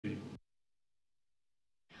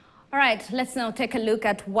All right, let's now take a look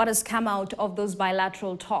at what has come out of those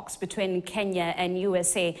bilateral talks between Kenya and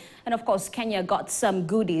USA. And of course, Kenya got some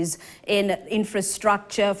goodies in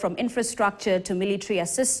infrastructure, from infrastructure to military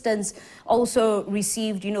assistance, also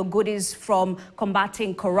received, goodies from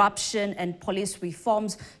combating corruption and police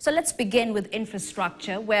reforms. So let's begin with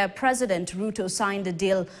infrastructure, where President Ruto signed a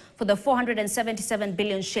deal for the 477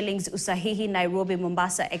 billion shillings Usahihi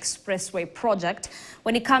Nairobi-Mombasa Expressway project.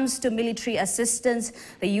 When it comes to military assistance,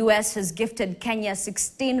 the U.S. has gifted Kenya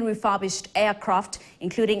 16 refurbished aircraft,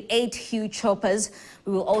 including 8 huge choppers.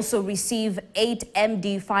 We will also receive 8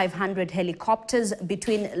 MD-500 helicopters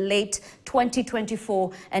between late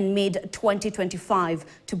 2024 and mid-2025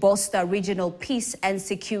 to bolster regional peace and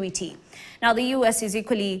security. Now, the U.S. is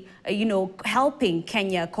equally, helping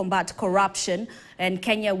Kenya combat corruption, and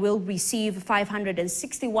Kenya will receive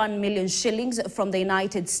 561 million shillings from the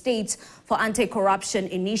United States for anti-corruption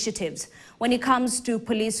initiatives. When it comes to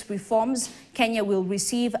police reforms, Kenya will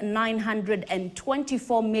receive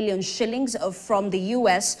 924 million shillings from the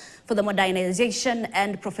U.S. for the modernization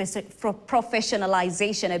and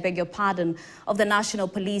professionalization, of the National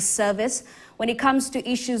Police Service. When it comes to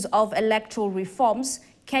issues of electoral reforms,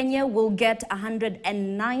 Kenya will get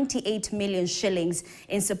 198 million shillings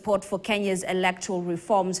in support for Kenya's electoral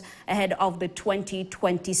reforms ahead of the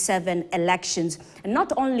 2027 elections. And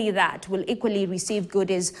not only that, will equally receive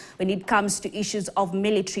goodies when it comes to issues of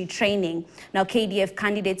military training. Now, KDF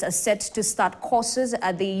candidates are set to start courses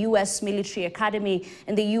at the U.S. Military Academy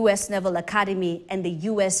and the U.S. Naval Academy and the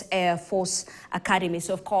U.S. Air Force Academy.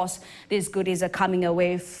 So, of course, these goodies are coming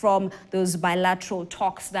away from those bilateral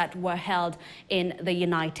talks that were held in the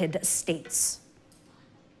United States.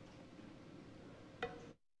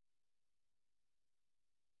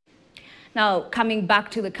 Now, coming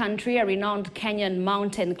back to the country, a renowned Kenyan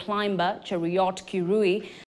mountain climber, Cheruiyot Kirui,